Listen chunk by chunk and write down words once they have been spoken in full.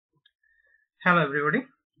Hello everybody.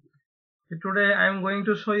 Today I am going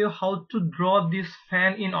to show you how to draw this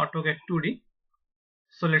fan in AutoCAD 2D.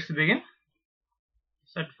 So let's begin.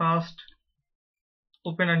 So at first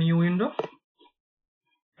open a new window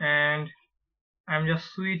and I'm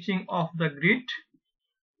just switching off the grid.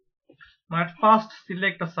 Now at first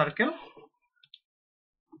select a circle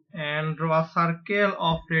and draw a circle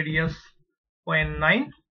of radius 0.9.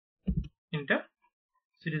 Enter.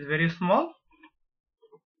 So it is very small.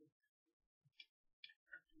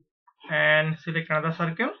 And select another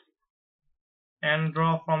circle and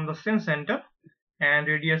draw from the same center and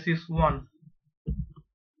radius is 1.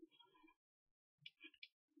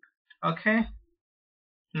 Okay,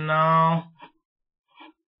 now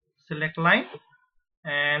select line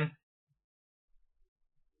and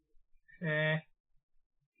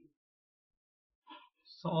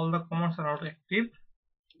so all the commands are not active,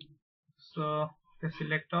 so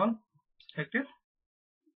select all, select it.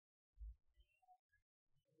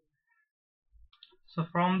 So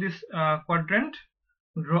from this quadrant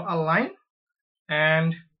draw a line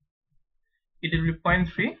and it will be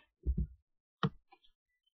 0.3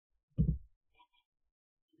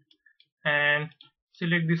 and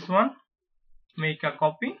select this one, make a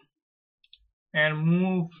copy and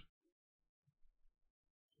move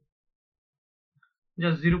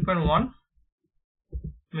just 0.1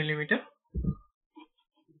 millimeter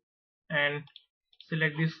and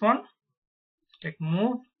select this one, select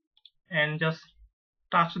move and just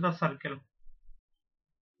touch the circle.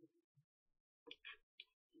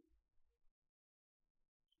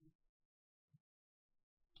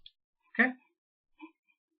 Okay,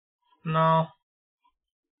 now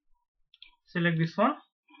select this one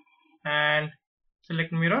and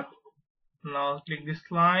select mirror. Now click this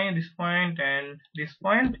line, this point and this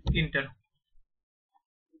point, enter.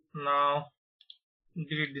 Now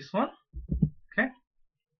delete this one. Okay,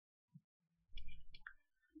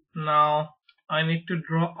 now I need to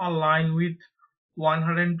draw a line with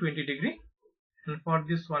 120 degree, and for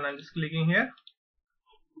this one I'm just clicking here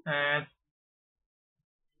and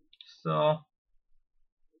so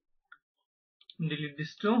delete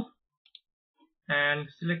this two and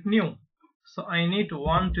select new. So I need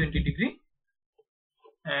 120 degree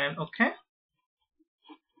and okay.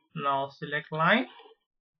 Now select line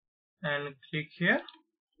and click here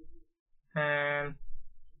and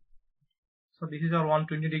so this is our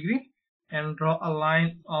 120 degree and draw a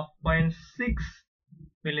line of 0.6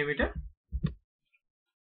 millimeter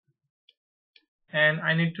and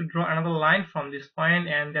I need to draw another line from this point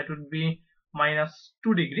and that would be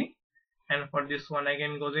 -2 degree, and for this one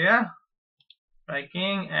again go there,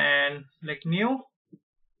 striking and select new,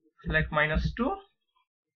 select -2.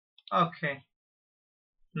 Okay,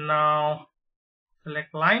 now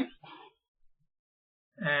select line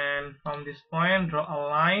and from this point draw a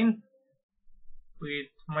line with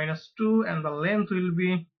 -2 and the length will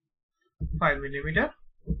be 5 millimeter.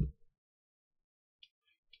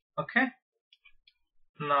 Okay,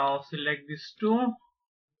 now select these two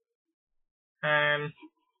and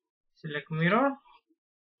select mirror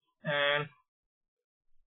and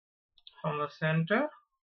from the center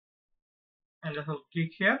and just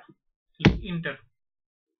click here, click enter.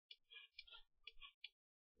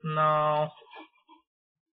 Now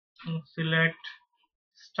select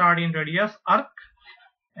start in radius arc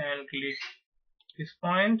and click this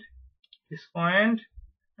point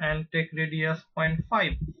and take radius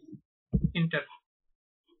 0.5, enter.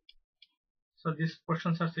 So these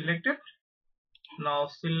portions are selected. Now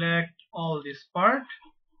select all this part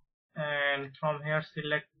and from here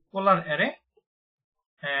select polar array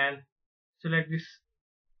and select this.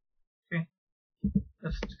 Okay,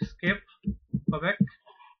 just escape, go back,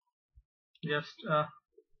 just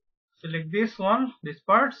select this one, these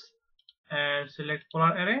parts and select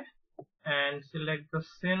polar array and select the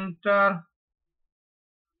center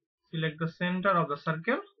of the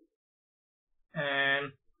circle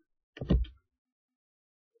and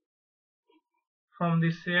from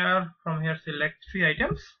here select 3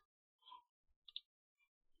 items.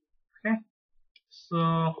 Okay,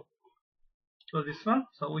 so this one,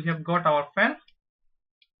 so we have got our fan.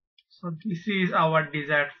 So this is our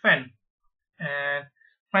desired fan. And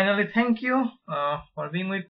finally, thank you for being with